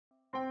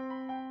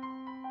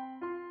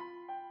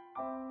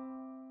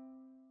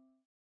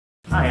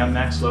Hi, I'm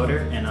Max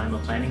Loder, and I'm a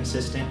planning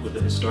assistant with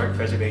the Historic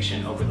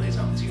Preservation Overlay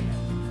Zones Unit.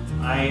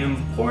 I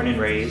am born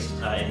and raised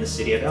in the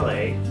city of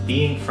LA.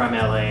 Being from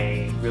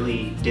LA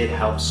really did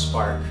help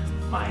spark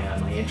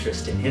my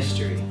interest in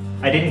history.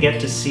 I didn't get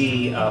to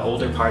see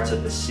older parts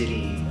of the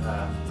city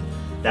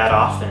that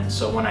often,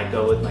 so when I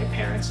go with my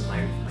parents and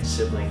my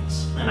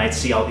siblings, and I'd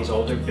see all these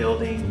older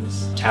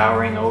buildings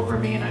towering over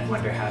me, and I'd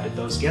wonder, how did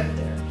those get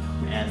there?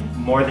 And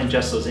more than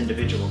just those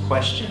individual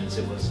questions,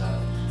 it was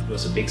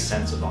a big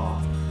sense of awe.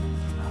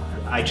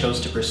 I chose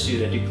to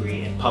pursue a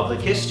degree in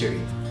public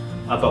history,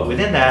 but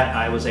within that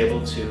I was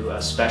able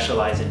to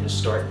specialize in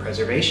historic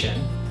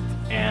preservation,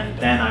 and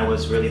then I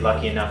was really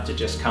lucky enough to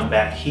just come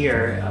back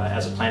here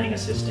as a planning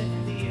assistant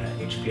in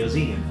the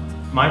HPOZ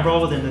unit. My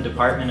role within the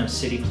Department of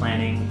City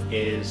Planning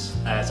is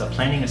as a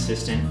planning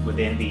assistant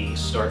within the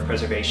Historic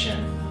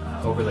Preservation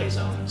Overlay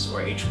Zones,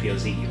 or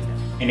HPOZ unit.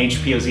 And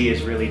HPOZ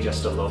is really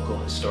just a local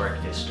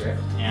historic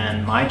district,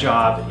 and my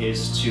job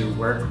is to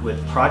work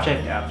with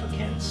project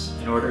applicants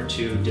in order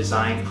to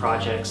design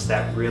projects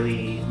that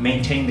really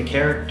maintain the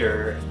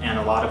character and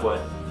a lot of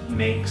what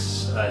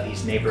makes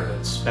these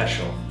neighborhoods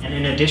special. And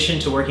in addition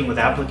to working with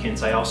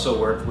applicants, I also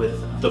work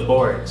with the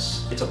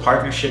boards. It's a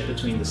partnership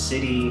between the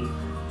city,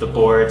 the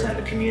boards, and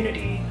the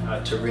community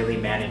to really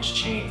manage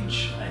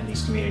change in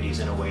these communities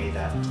in a way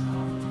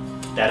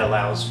that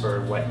allows for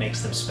what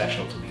makes them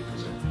special to be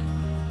preserved.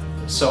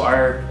 So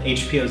our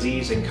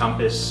HPOZs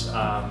encompass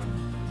a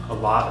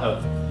lot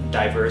of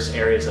diverse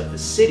areas of the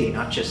city,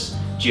 not just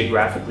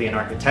geographically and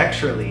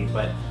architecturally,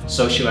 but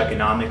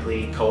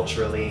socioeconomically,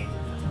 culturally,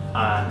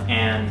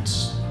 and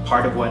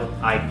part of what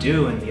I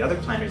do and the other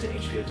planners in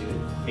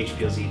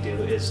HPOZ do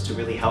is to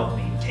really help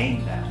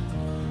maintain that.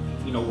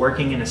 You know,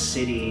 working in a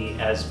city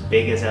as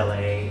big as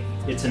LA,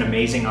 it's an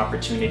amazing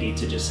opportunity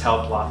to just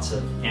help lots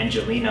of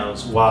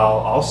Angelenos while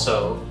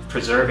also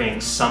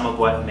preserving some of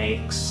what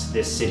makes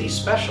this city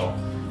special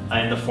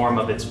in the form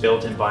of its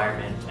built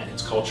environment and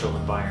its cultural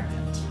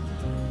environment.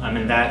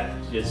 And that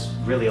is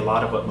really a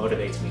lot of what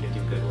motivates me to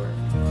do good work.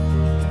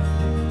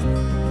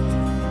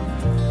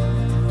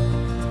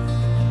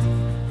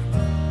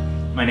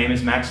 My name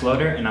is Max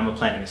Loder, and I'm a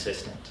planning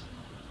assistant.